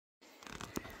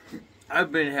I've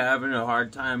been having a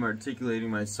hard time articulating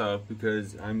myself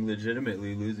because I'm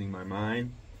legitimately losing my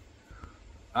mind.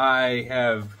 Right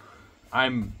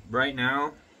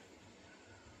now,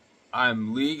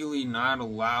 I'm legally not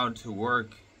allowed to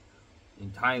work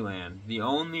in Thailand. The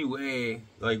only way,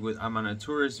 I'm on a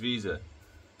tourist visa.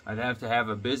 I'd have to have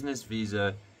a business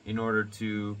visa in order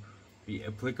to be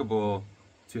applicable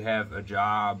to have a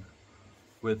job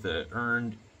with an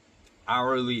earned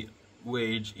hourly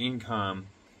wage income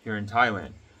here in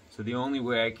Thailand. So the only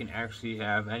way I can actually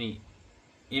have any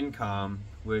income,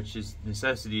 which is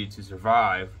necessity to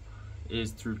survive, is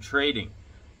through trading.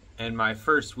 And my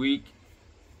first week,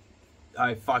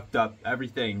 I fucked up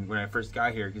everything when I first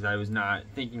got here because I was not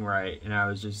thinking right, and I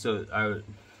was just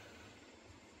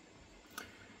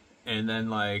and then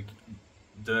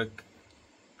the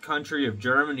country of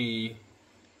Germany,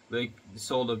 they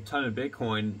sold a ton of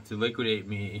Bitcoin to liquidate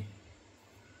me,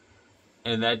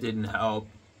 and that didn't help.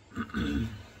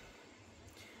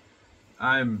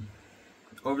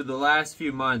 Over the last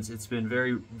few months, it's been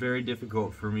very, very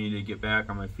difficult for me to get back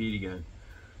on my feet again.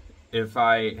 If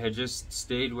I had just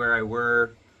stayed where I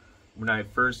were when I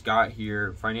first got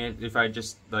here, if I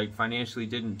just financially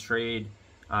didn't trade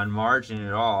on margin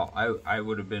at all, I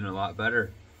would have been a lot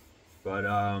better. But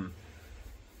I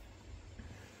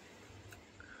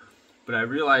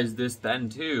realized this then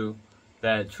too,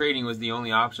 that trading was the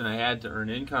only option I had to earn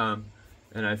income,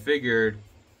 and I figured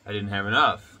I didn't have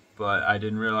enough. But I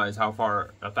didn't realize how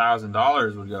far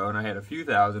 $1,000 would go, and I had a few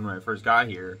thousand when I first got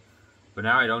here. But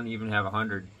now I don't even have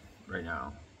 100 right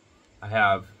now. I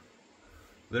have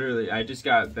I just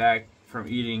got back from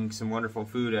eating some wonderful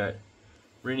food at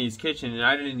Rennie's Kitchen, and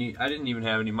I didn't even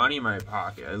have any money in my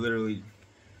pocket. I literally,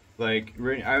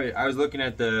 I was looking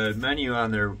at the menu on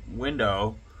their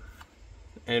window,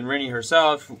 and Rennie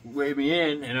herself waved me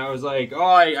in, and I was like, oh,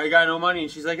 I got no money.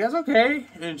 And she's like, that's okay.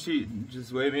 And she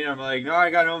just waved me in. I'm like, no, I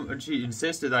got no. And she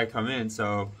insisted I come in.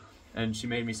 And she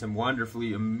made me some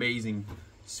wonderfully amazing,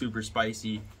 super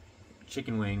spicy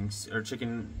chicken wings, or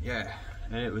chicken, yeah.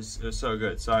 And it was so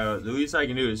good. So the least I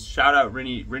can do is shout out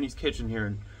Rennie's Kitchen here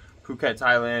in Phuket,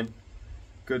 Thailand.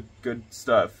 Good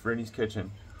stuff. Rennie's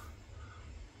Kitchen.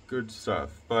 Good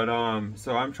stuff. But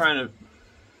so I'm trying to.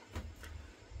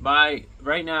 Right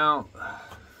now,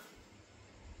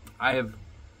 I have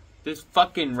this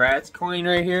fucking rat's coin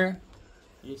right here.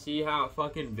 You see how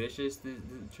fucking vicious the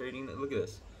trading? Look at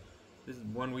this. This is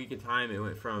 1 week at a time. It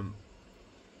went from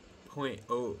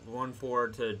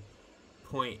 0.014 to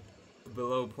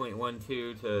below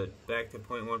 0.12 to back to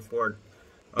 0.14,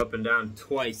 up and down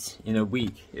twice in a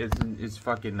week. It's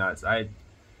fucking nuts. I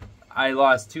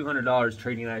lost $200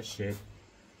 trading that shit.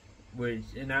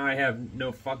 And now I have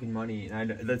no fucking money.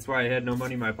 And that's why I had no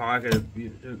money in my pocket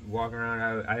to walk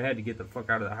around. I had to get the fuck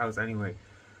out of the house anyway.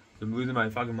 So I'm losing my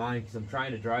fucking mind because I'm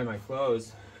trying to dry my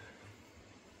clothes.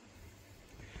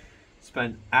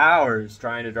 Spent hours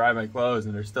trying to dry my clothes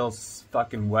and they're still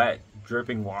fucking wet,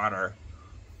 dripping water.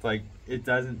 It's like, it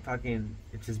doesn't fucking,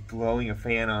 it's just blowing a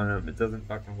fan on them. It doesn't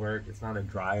fucking work. It's not a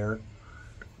dryer.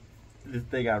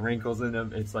 They got wrinkles in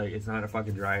them. It's like, it's not a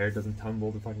fucking dryer. It doesn't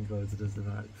tumble the fucking clothes. It does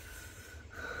not.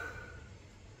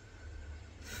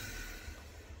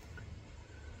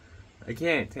 I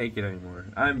can't take it anymore.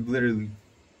 I'm literally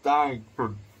dying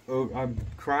I'm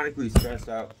chronically stressed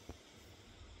out.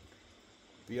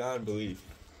 Beyond belief.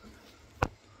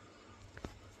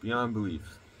 Beyond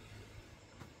belief.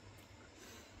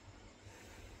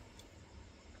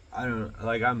 I don't know,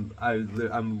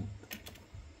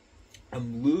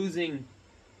 I'm losing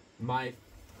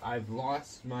I've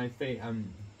lost my faith.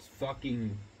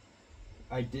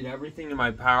 I did everything in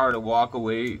my power to walk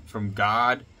away from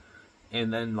God,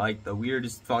 and then the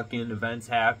weirdest fucking events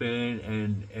happen,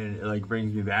 and it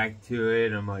brings me back to it,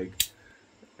 and I'm like,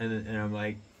 and I'm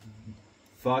like,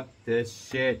 fuck this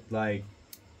shit, I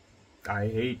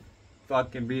hate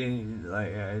fucking being,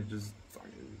 life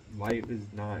is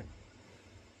not.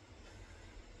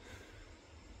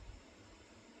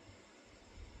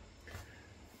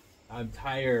 I'm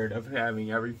tired of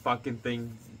having every fucking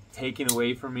thing taken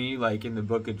away from me, like in the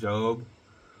book of Job,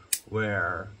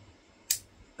 where,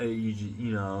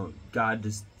 you know, God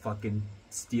just fucking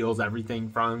steals everything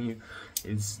from you.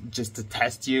 It's just to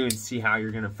test you and see how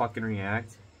you're gonna fucking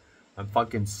react. I'm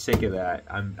fucking sick of that.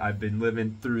 I've been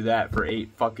living through that for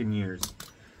 8 fucking years.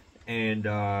 And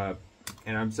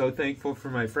I'm so thankful for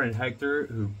my friend Hector,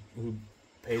 who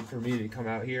paid for me to come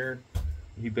out here.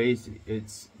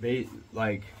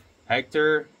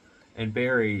 Hector and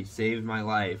Barry saved my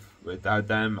life. Without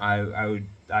them,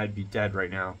 I'd be dead right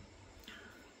now.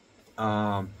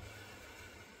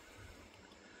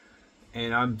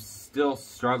 And I'm still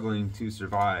struggling to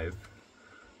survive.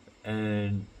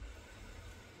 and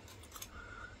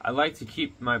I like to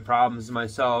keep my problems to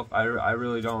myself. I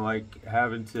really don't like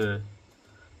having to,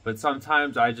 but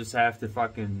sometimes I just have to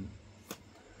fucking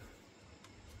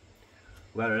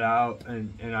let it out,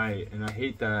 and I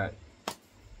hate that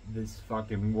this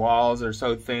fucking walls are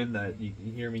so thin that you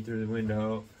can hear me through the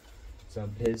window. So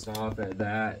I'm pissed off at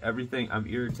that. Everything, I'm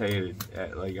irritated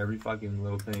at, like, every fucking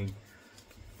little thing.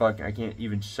 Fuck, I can't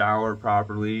even shower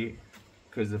properly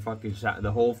because the fucking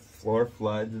the whole floor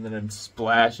floods, and then I'm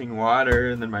splashing water,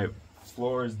 and then my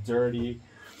floor is dirty.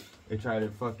 I try to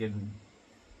fucking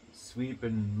sweep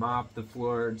and mop the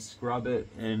floor and scrub it,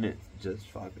 and it just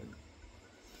fucking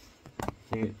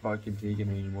can't fucking take it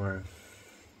anymore.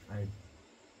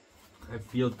 I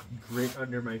feel grit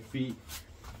under my feet.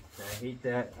 I hate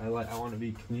that. I want to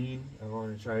be clean. I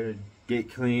want to try to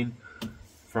get clean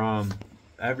from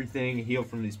everything, heal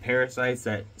from these parasites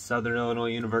that Southern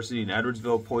Illinois University in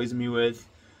Edwardsville poisoned me with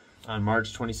on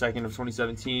March 22nd of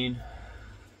 2017.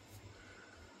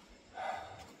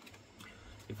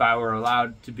 If I were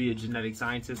allowed to be a genetic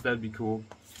scientist, that'd be cool.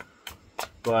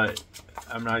 But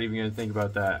I'm not even going to think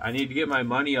about that. I need to get my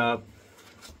money up.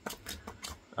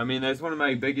 I mean, that's one of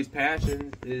my biggest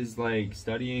passions, is like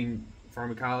studying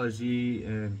pharmacology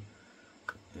and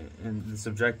the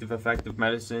subjective effect of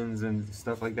medicines and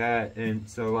stuff like that. And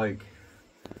so, like,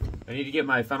 I need to get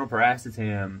my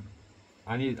phenylparacetam.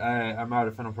 I'm out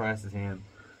of phenylparacetam.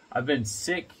 I've been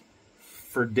sick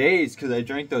for days because I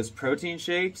drank those protein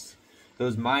shakes,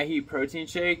 those Mahi protein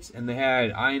shakes, and they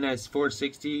had INS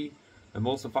 460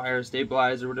 emulsifier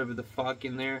stabilizer, whatever the fuck,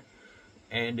 in there,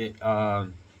 and it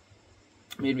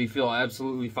made me feel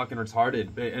absolutely fucking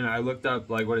retarded. And I looked up,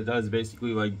 like, what it does. It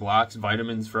basically, like, blocks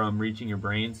vitamins from reaching your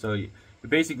brain, so it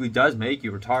basically does make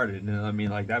you retarded. And I mean,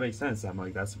 like, that makes sense. I'm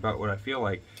like, that's about what I feel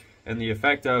like. And the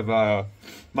effect of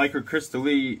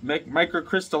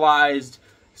microcrystallized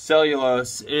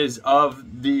cellulose is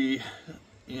of the,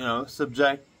 you know,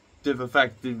 subjective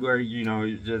effect, where, you know,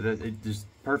 it just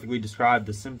perfectly described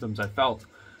the symptoms I felt.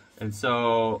 And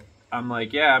so I'm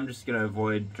like, yeah, I'm just gonna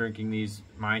avoid drinking these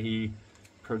Mahi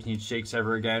protein shakes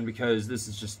ever again, because this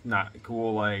is just not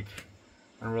cool. Like,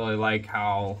 I don't really like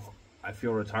how I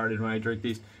feel retarded when I drink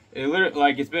these. It literally,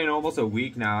 like, it's been almost a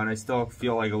week now, and I still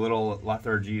feel like a little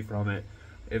lethargy from it.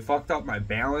 It fucked up my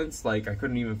balance. Like, I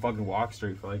couldn't even fucking walk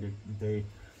straight for like a day.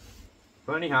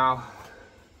 But anyhow,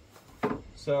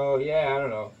 so yeah, I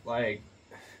don't know. Like,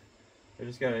 I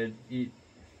just gotta eat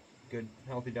good,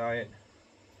 healthy diet.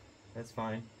 That's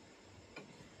fine.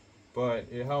 But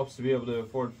it helps to be able to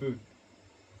afford food.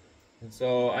 And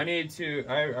so I need to,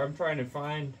 I'm trying to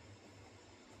find,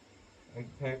 I'm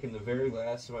packing the very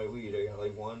last of my weed. I got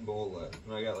like one bowl left.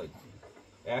 And I got like,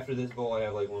 after this bowl, I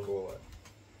have like one bowl left.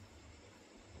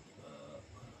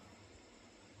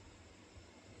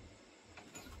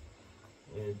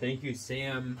 And thank you,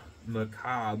 Sam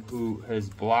McCobb, who has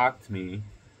blocked me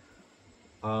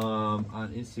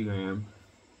on Instagram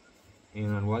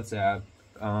and on WhatsApp,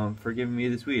 for giving me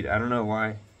this weed. I don't know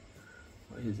what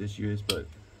his issue is, but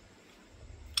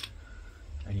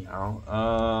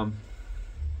anyhow,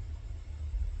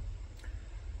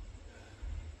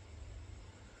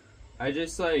 I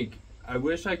just, like, I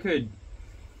wish I could,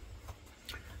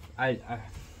 I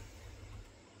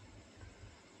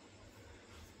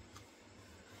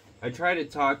try to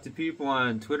talk to people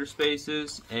on Twitter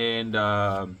Spaces, and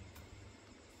I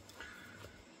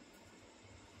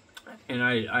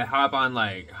hop on,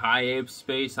 like, High Ape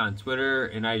Space on Twitter,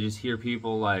 and I just hear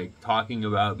people, like, talking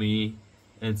about me,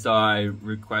 and so I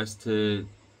request to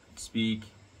speak,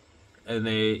 and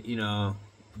they, you know,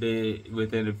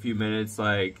 within a few minutes,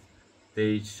 like,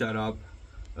 they shut up,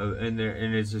 and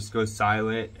it just goes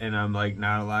silent, and I'm, like,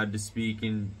 not allowed to speak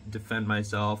and defend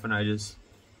myself, and I just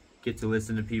get to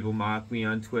listen to people mock me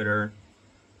on Twitter.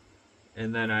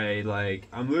 And then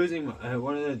I'm losing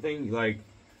one of the things, like,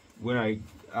 when I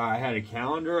had a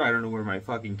calendar, I don't know where my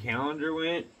fucking calendar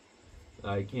went.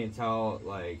 I can't tell,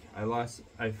 like, I lost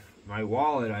my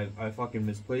wallet. I fucking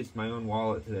misplaced my own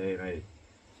wallet today, and I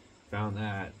found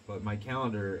that. But my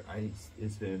calendar,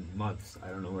 it's been months. I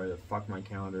don't know where the fuck my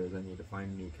calendar is. I need to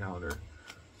find a new calendar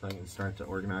so I can start to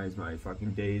organize my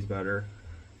fucking days better.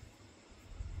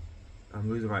 I'm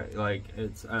losing my, like,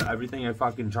 it's everything I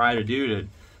fucking try to do to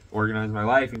organize my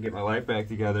life and get my life back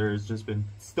together has just been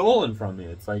stolen from me.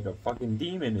 It's like a fucking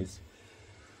demon is.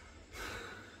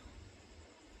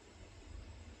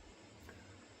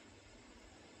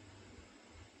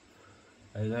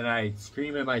 And then I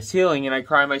scream at my ceiling and I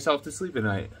cry myself to sleep at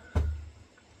night.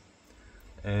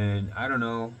 And I don't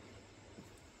know.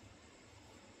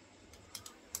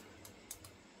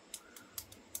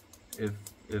 If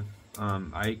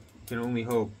I can only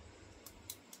hope.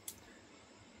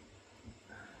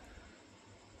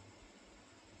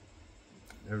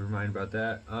 Never mind about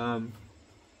that.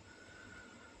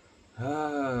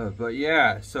 But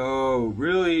yeah, so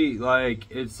really, like,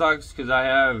 it sucks because I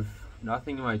have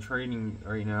nothing in my trading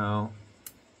right now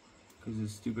because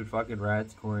this stupid fucking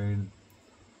Rats coin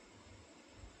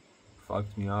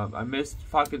fucked me up. I missed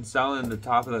fucking selling the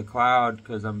top of the cloud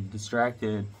because I'm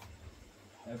distracted.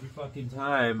 Every fucking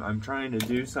time I'm trying to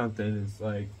do something, it's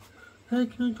like, hey,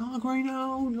 can I talk right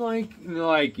now? Like, you know,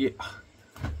 like, yeah.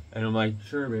 And I'm like,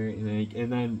 sure, man.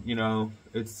 And then, you know,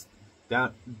 it's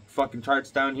down, fucking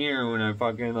charts down here when I'm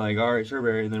fucking like, all right, sure,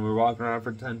 Barry. And then we're walking around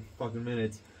for 10 fucking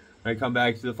minutes. And I come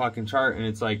back to the fucking chart, and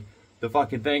it's like the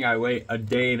fucking thing I wait a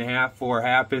day and a half for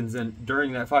happens, and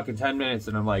during that fucking 10 minutes,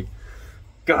 and I'm like,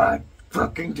 God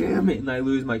fucking damn it. And I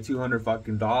lose my $200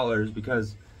 fucking dollars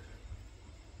because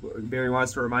Barry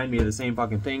wants to remind me of the same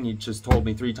fucking thing he just told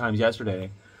me 3 times yesterday.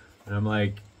 And I'm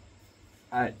like,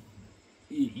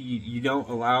 you don't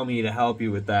allow me to help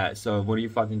you with that, so what are you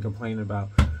fucking complaining about?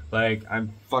 Like,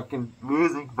 I'm fucking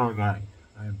losing my mind.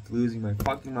 I'm losing my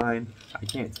fucking mind. I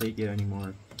can't take it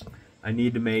anymore. I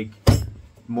need to make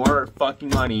more fucking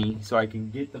money so I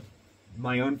can get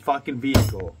my own fucking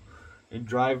vehicle and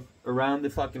drive around the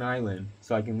fucking island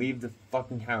so I can leave the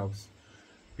fucking house.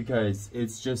 Because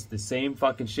it's just the same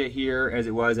fucking shit here as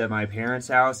it was at my parents'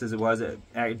 house, as it was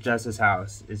at Jess's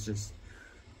house. It's just...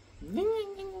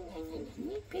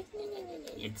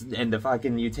 and the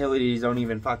fucking utilities don't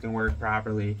even fucking work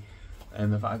properly.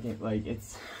 And the fucking, like,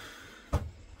 it's...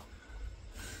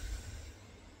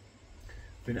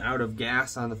 been out of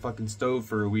gas on the fucking stove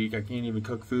for a week. I can't even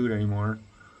cook food anymore.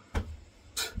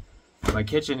 My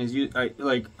kitchen is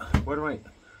like, what do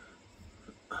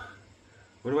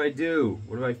I do?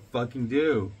 What do I fucking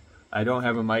do? I don't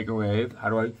have a microwave. How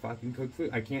do I fucking cook food?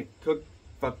 I can't cook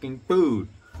fucking food.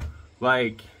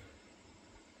 Like,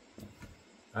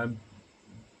 I'm...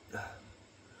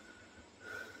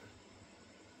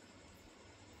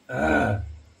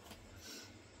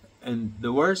 And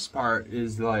the worst part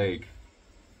is, like,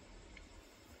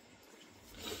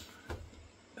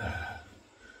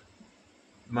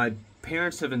 my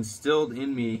parents have instilled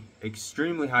in me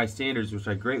extremely high standards, which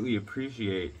I greatly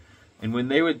appreciate. And when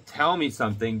they would tell me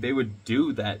something, they would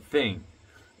do that thing.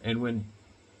 And when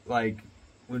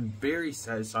Barry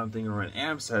says something or when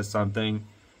Am says something,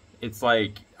 it's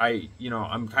like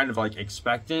I'm kind of like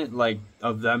expectant, like,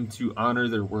 of them to honor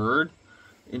their word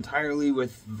entirely,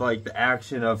 with like the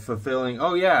action of fulfilling,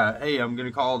 oh yeah, hey, I'm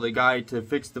gonna call the guy to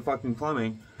fix the fucking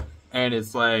plumbing. And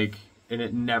it's like, and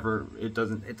it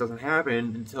doesn't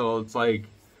happen until it's like,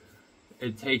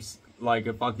 it takes like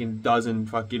a fucking dozen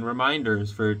fucking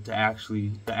reminders for it to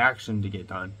actually, the action to get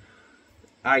done.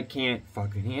 I can't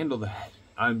fucking handle that.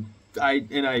 I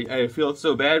feel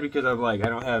so bad because I'm like, I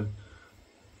don't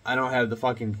have the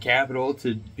fucking capital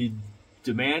to be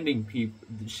demanding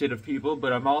shit of people,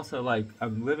 but I'm also like,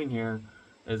 I'm living here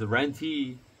as a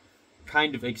rentee,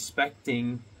 kind of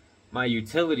expecting my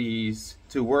utilities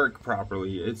to work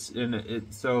properly.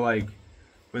 So like,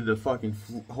 when the fucking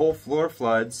whole floor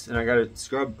floods and I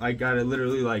gotta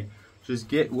literally like just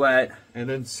get wet and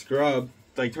then scrub,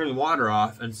 like turn the water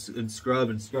off and scrub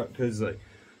because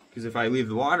if I leave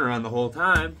the water on the whole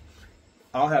time,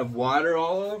 I'll have water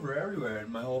all over everywhere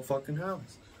in my whole fucking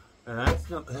house. And that's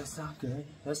not good.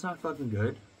 That's not fucking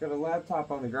good. Got a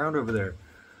laptop on the ground over there.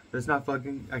 That's not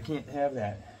fucking, I can't have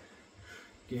that.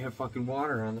 Can't have fucking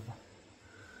water on the...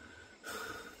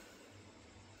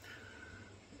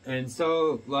 And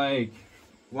so, like,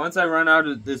 once I run out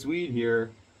of this weed here,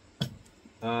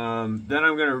 then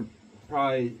I'm gonna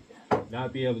probably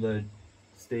not be able to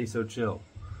stay so chill.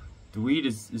 The weed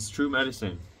is true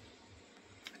medicine.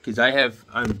 Because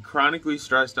I'm chronically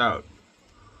stressed out.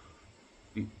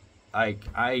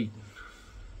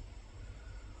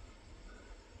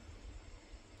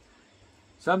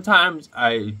 Sometimes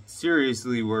I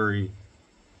seriously worry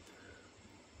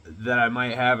that I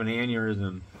might have an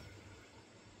aneurysm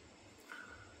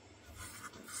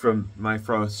from my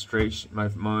frustration,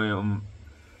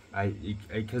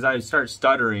 because I start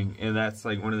stuttering, and that's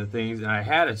like one of the things. And I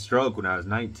had a stroke when I was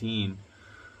 19,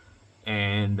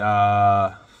 and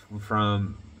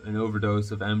from an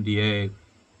overdose of MDA.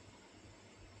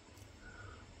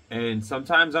 And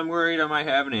sometimes I'm worried I might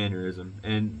have an aneurysm,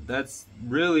 and that's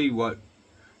really what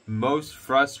most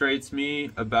frustrates me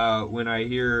about when I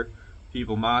hear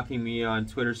people mocking me on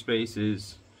Twitter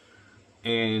Spaces,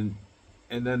 and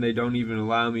then they don't even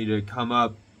allow me to come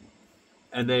up,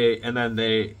 and then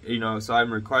they so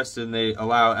I'm requesting they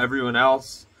allow everyone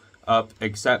else up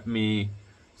except me,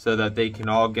 so that they can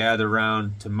all gather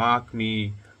around to mock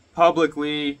me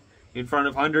publicly in front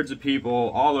of hundreds of people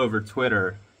all over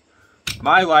Twitter.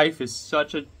 My life is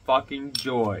such a fucking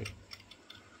joy.